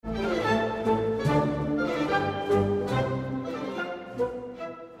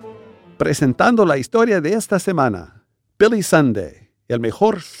Presentando la historia de esta semana, Billy Sunday, el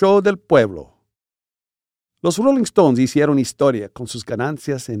mejor show del pueblo. Los Rolling Stones hicieron historia con sus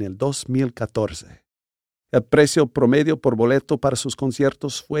ganancias en el 2014. El precio promedio por boleto para sus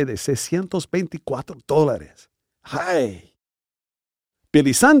conciertos fue de $624. ¡Ay!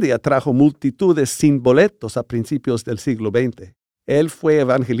 Billy Sunday atrajo multitudes sin boletos a principios del siglo XX. Él fue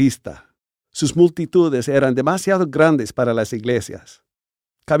evangelista. Sus multitudes eran demasiado grandes para las iglesias.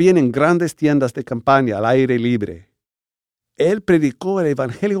 Cabían en grandes tiendas de campaña al aire libre. Él predicó el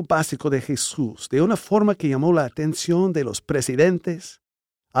evangelio básico de Jesús de una forma que llamó la atención de los presidentes,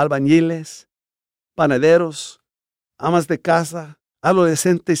 albañiles, panaderos, amas de casa,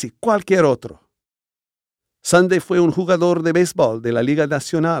 adolescentes y cualquier otro. Sunday fue un jugador de béisbol de la Liga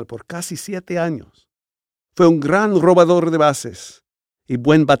Nacional por casi 7 años. Fue un gran robador de bases y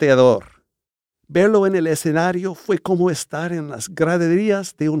buen bateador. Verlo en el escenario fue como estar en las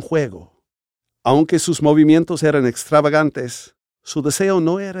graderías de un juego. Aunque sus movimientos eran extravagantes, su deseo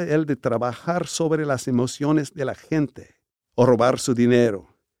no era el de trabajar sobre las emociones de la gente o robar su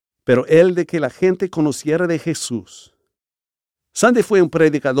dinero, pero el de que la gente conociera de Jesús. Sunday fue un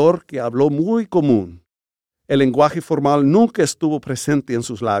predicador que habló muy común. El lenguaje formal nunca estuvo presente en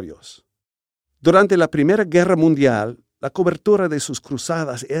sus labios. Durante la Primera Guerra Mundial, la cobertura de sus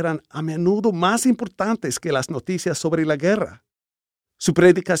cruzadas eran a menudo más importantes que las noticias sobre la guerra. Su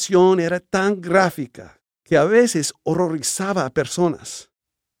predicación era tan gráfica que a veces horrorizaba a personas.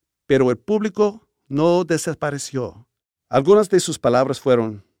 Pero el público no desapareció. Algunas de sus palabras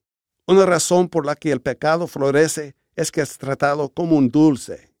fueron: una razón por la que el pecado florece es que es tratado como un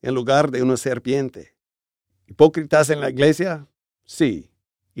dulce en lugar de una serpiente. ¿Hipócritas en la iglesia? Sí.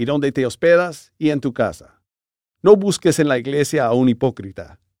 ¿Y dónde te hospedas? Y en tu casa. No busques en la iglesia a un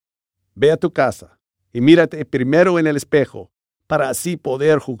hipócrita. Ve a tu casa y mírate primero en el espejo para así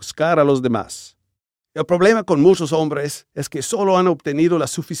poder juzgar a los demás. El problema con muchos hombres es que solo han obtenido la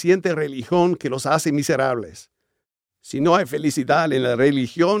suficiente religión que los hace miserables. Si no hay felicidad en la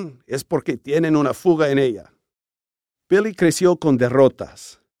religión, es porque tienen una fuga en ella. Billy creció con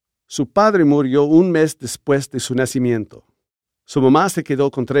derrotas. Su padre murió un mes después de su nacimiento. Su mamá se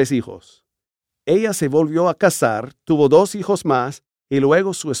quedó con 3 hijos. Ella se volvió a casar, tuvo 2 hijos más y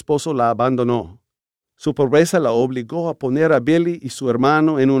luego su esposo la abandonó. Su pobreza la obligó a poner a Billy y su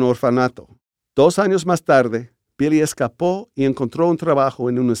hermano en un orfanato. 2 años más tarde, Billy escapó y encontró un trabajo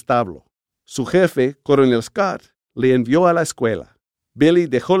en un establo. Su jefe, Coronel Scott, le envió a la escuela. Billy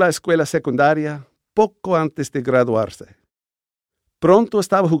dejó la escuela secundaria poco antes de graduarse. Pronto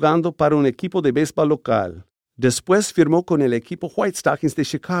estaba jugando para un equipo de béisbol local. Después firmó con el equipo White Stockings de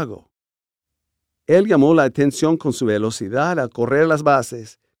Chicago. Él llamó la atención con su velocidad al correr las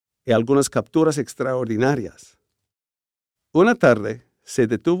bases y algunas capturas extraordinarias. Una tarde se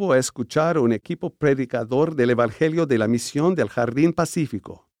detuvo a escuchar a un equipo predicador del Evangelio de la Misión del Jardín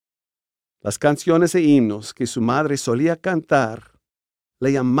Pacífico. Las canciones e himnos que su madre solía cantar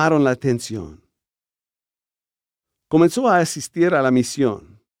le llamaron la atención. Comenzó a asistir a la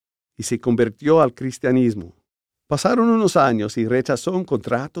misión y se convirtió al cristianismo. Pasaron unos años y rechazó un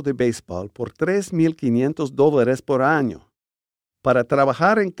contrato de béisbol por $3,500 por año para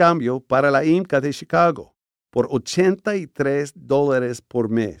trabajar en cambio para la IMCA de Chicago por $83 por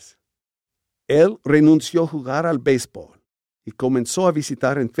mes. Él renunció a jugar al béisbol y comenzó a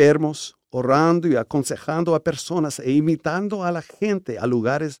visitar enfermos, orando y aconsejando a personas e invitando a la gente a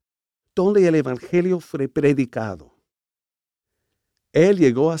lugares donde el evangelio fue predicado. Él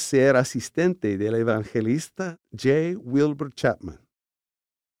llegó a ser asistente del evangelista J. Wilbur Chapman.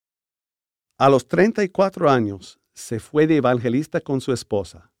 A los 34 años, se fue de evangelista con su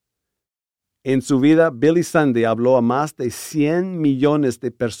esposa. En su vida, Billy Sunday habló a más de 100 millones de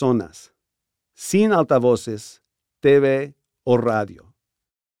personas, sin altavoces, TV o radio.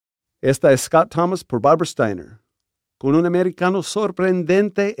 Esta es Scott Thomas por Barbara Steiner, con un americano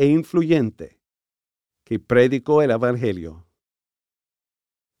sorprendente e influyente que predicó el evangelio.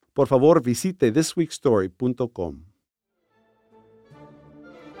 Por favor, visite thisweekstory.com.